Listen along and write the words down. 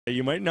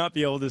You might not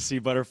be able to see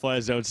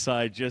butterflies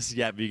outside just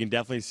yet, but you can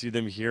definitely see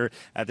them here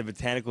at the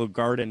Botanical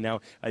Garden. Now,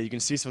 you can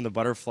see some of the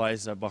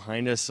butterflies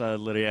behind us,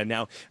 Lydia.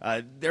 Now,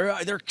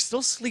 they're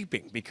still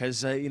sleeping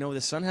because, the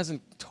sun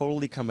hasn't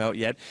totally come out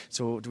yet.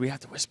 So do we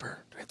have to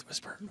whisper? Do we have to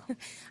whisper? No.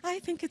 I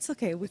think it's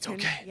okay. It's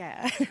okay.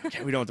 Yeah.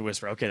 Okay, we don't have to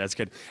whisper. Okay, that's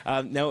good.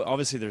 Now,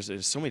 obviously,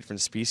 there's so many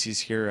different species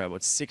here,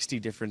 about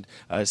 60 different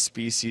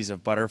species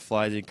of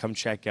butterflies you can come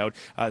check out.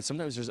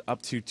 Sometimes there's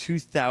up to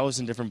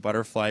 2,000 different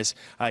butterflies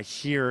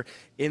here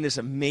in this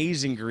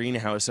amazing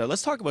greenhouse.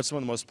 Let's talk about some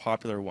of the most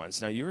popular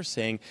ones. Now, you were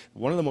saying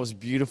one of the most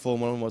beautiful,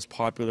 one of the most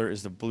popular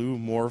is the blue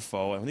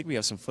morpho. I think we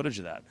have some footage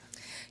of that.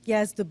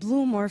 Yes, the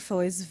blue morpho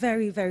is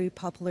very, very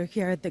popular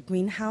here at the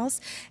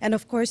greenhouse. And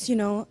of course,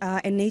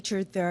 in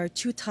nature, there are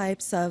two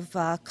types of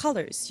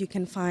colors. You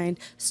can find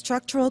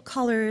structural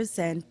colors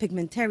and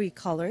pigmentary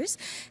colors.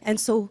 And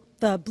so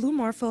the blue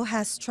morpho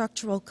has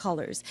structural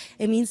colors.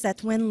 It means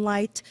that when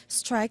light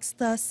strikes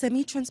the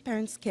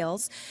semi-transparent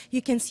scales,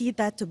 you can see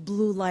that the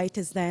blue light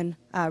is then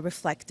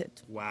reflected.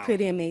 Wow.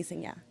 Pretty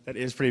amazing, yeah. That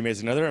is pretty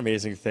amazing. Another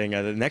amazing thing,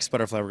 the next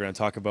butterfly we're going to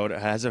talk about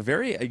has a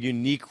very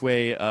unique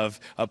way of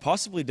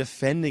possibly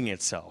defending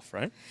itself,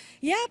 right?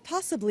 Yeah,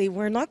 possibly.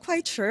 We're not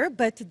quite sure,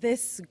 but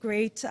this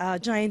great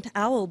giant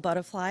owl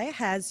butterfly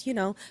has,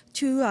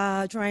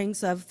 two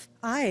drawings of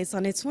eyes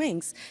on its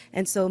wings.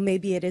 And so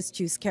maybe it is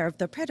to scare of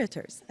the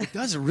predators. It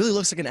does. It really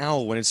looks like an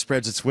owl when it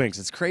spreads its wings.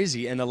 It's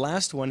crazy. And the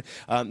last one,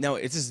 now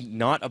this is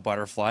not a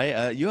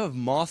butterfly. You have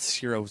moths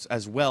here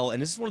as well.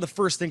 And this is one of the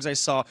first things I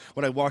saw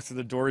when I walked through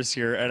the doors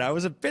here. And I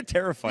was a bit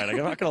terrified. I'm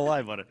not going to lie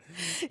about it.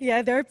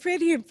 Yeah, they're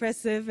pretty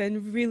impressive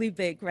and really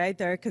big, right?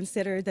 They're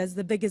considered as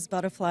the biggest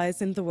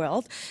butterflies in the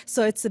world.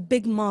 So it's a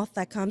big moth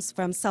that comes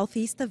from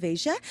Southeast of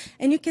Asia.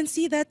 And you can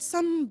see that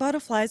some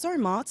butterflies or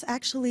moths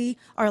actually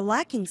are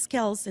lacking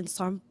scales in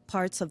some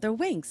parts of their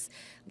wings,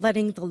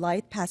 letting the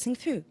light passing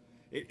through.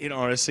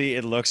 Honestly,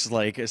 it looks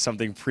like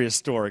something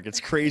prehistoric. It's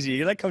crazy.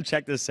 You gotta come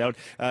check this out.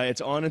 It's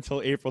on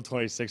until April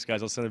 26th,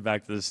 guys. I'll send it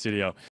back to the studio.